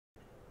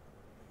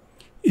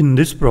In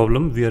this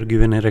problem, we are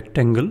given a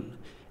rectangle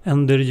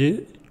and there is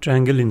a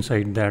triangle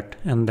inside that,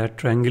 and that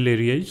triangle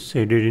area is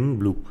shaded in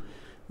blue.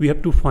 We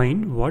have to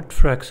find what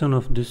fraction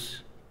of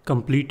this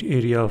complete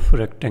area of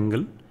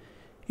rectangle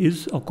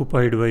is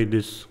occupied by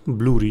this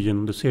blue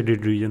region, the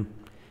shaded region.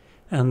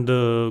 And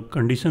the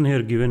condition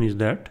here given is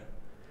that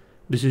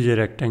this is a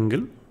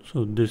rectangle,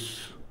 so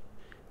these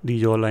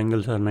all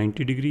angles are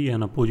 90 degree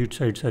and opposite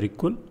sides are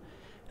equal.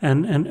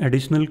 And an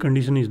additional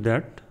condition is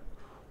that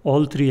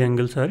all three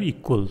angles are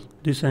equal.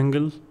 This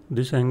angle,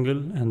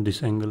 and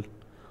this angle.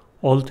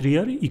 All three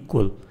are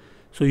equal.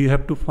 So you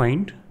have to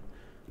find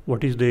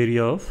what is the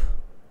area of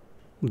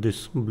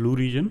this blue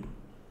region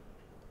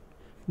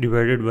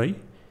divided by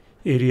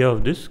area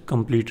of this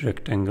complete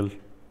rectangle.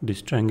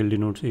 This triangle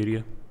denotes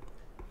area.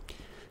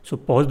 So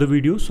pause the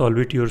video, solve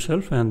it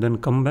yourself, and then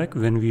come back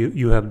when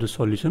you have the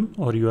solution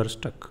or you are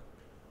stuck.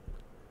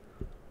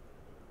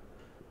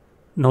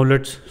 Now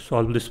let's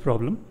solve this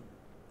problem.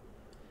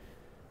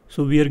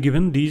 So we are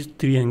given these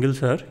three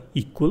angles are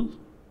equal,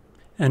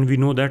 and we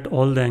know that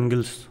all the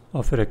angles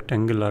of a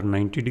rectangle are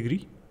 90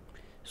 degree.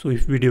 So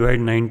if we divide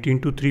 90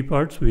 into three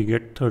parts, we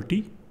get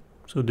 30.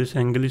 So this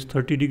angle is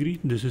 30 degree,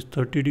 this is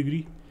 30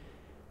 degree,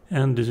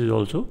 and this is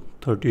also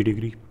 30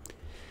 degree.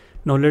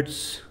 Now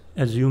let's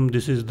assume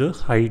this is the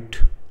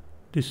height,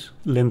 this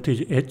length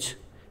is h,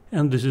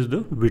 and this is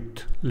the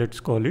width,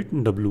 let's call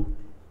it w.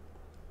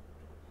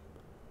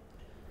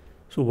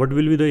 So what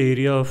will be the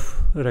area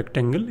of a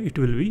rectangle? It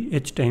will be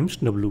h times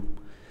w.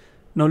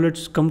 Now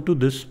let's come to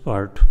this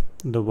part,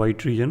 the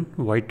white region,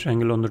 white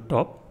triangle on the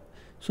top.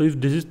 So if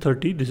this is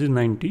 30, this is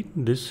 90,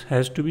 this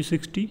has to be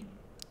 60.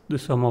 The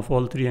sum of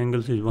all three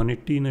angles is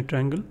 180 in a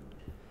triangle.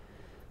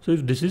 So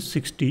if this is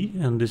 60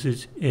 and this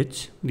is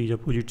h, these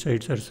opposite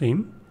sides are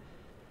same.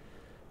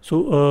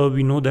 So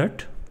we know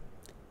that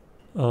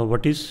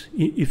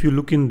if you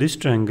look in this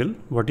triangle,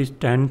 what is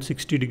tan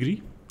 60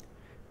 degree?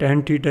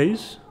 Tan theta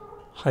is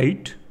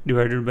height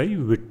divided by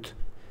width.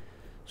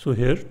 So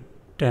here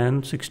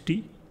tan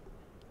 60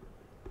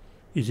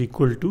 is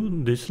equal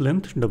to this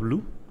length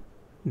w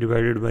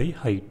divided by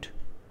height,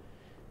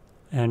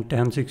 and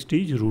tan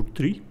 60 is root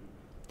 3.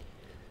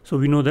 So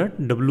we know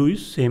that w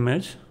is same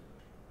as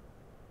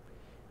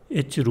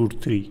h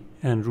root 3,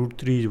 and root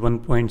 3 is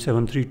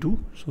 1.732,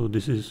 so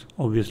this is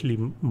obviously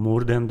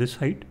more than this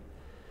height.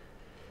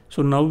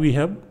 So now we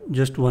have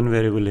just one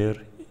variable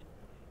here,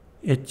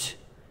 h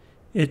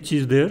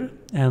is there,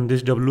 and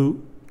this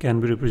w can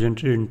be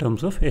represented in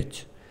terms of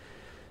h.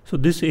 So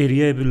this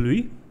area will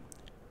be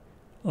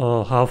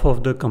half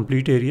of the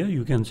complete area.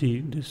 You can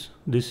see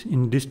this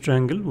in this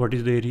triangle. What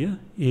is the area?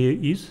 A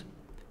is,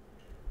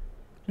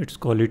 let's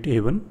call it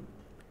A1.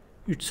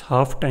 It's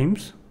half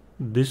times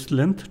this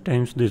length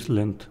times this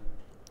length,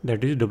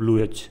 that is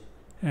WH,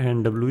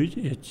 and W is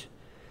h.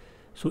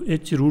 So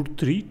h root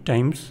 3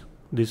 times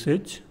this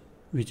h,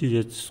 which is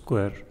h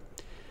square.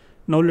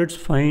 Now let's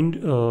find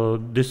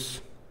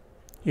this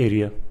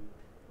area.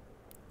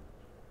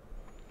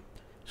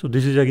 So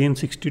this is again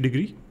 60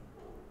 degree.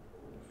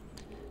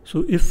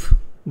 So if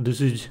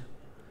this is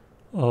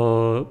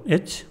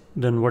h,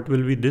 then what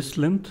will be this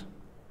length?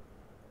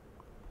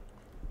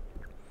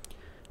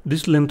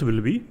 This length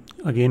will be,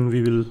 again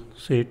we will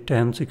say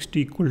tan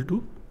 60 equal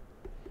to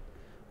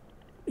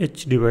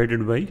h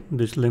divided by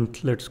this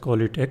length, let's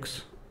call it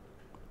x.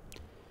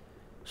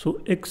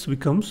 So x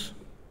becomes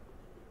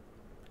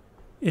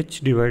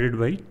h divided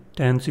by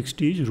tan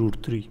 60 is root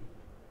 3.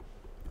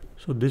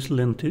 So this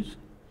length is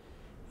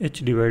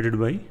h divided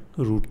by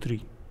root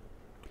 3.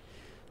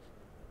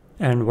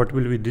 And what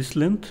will be this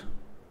length?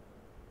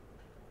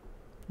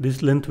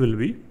 This length will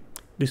be,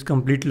 this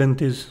complete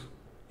length is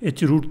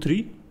h root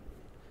 3.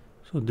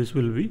 So this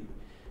will be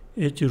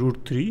h root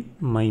 3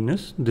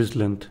 minus this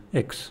length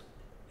x.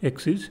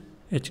 X is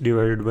h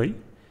divided by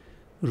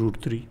root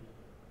 3.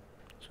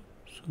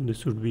 So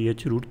this would be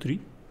h root 3.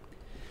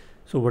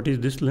 So what is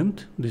this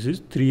length? This is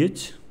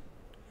 3h.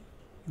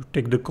 You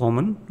take the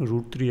common,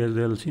 root 3 as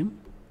the LCM.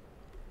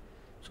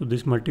 So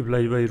this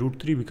multiplied by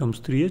root 3 becomes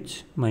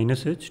 3h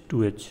minus h,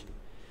 2h.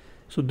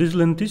 So this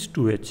length is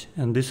 2h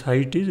and this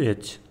height is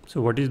h.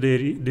 So what is the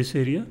area, this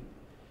area?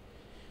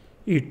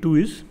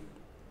 A2 is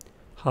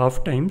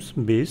half times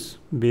base.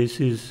 Base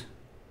is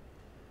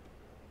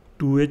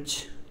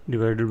 2h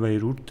divided by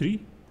root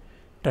 3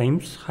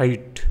 times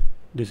height.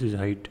 This is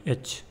height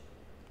h.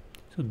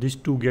 So this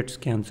 2 gets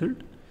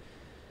cancelled.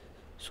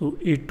 So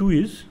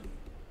A2 is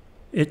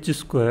h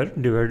square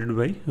divided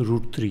by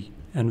root 3,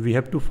 and we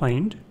have to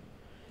find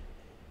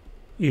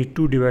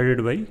A2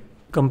 divided by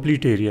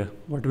complete area.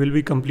 What will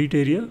be complete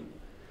area?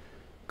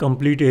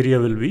 Complete area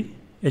will be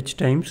h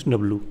times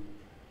w,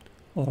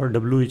 or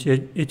w is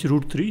h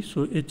root 3,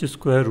 so h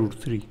square root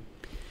 3.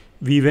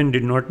 We even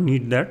did not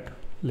need that.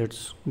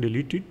 Let's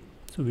delete it.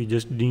 So we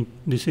just need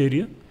this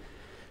area.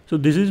 So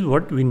this is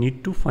what we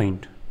need to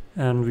find,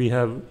 and we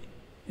have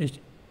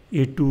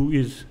A2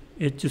 is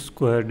h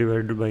square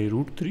divided by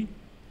root 3,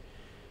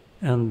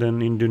 and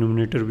then in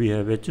denominator we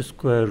have h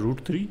square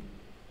root 3.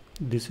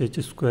 This h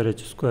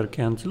square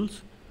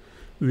cancels.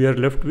 we are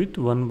left with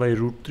 1 by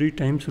root 3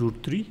 times root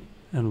 3.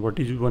 And what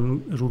is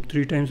 1 root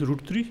 3 times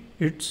root 3?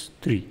 It's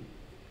 3.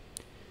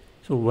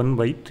 So 1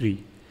 by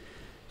 3.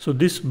 So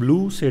this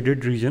blue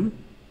shaded region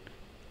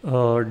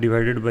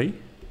divided by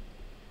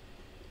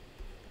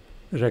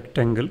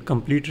rectangle,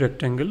 complete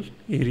rectangle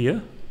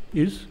area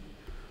is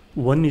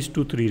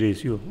 1:3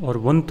 ratio, or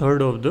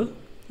 1/3 of the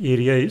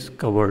area is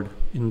covered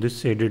in this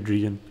shaded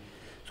region.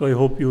 So I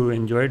hope you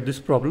enjoyed this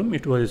problem.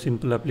 It was a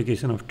simple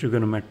application of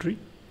trigonometry.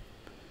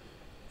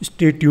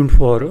 Stay tuned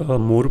for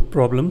more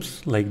problems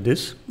like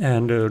this,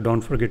 and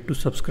don't forget to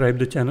subscribe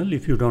the channel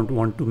if you don't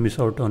want to miss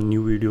out on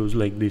new videos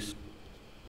like this.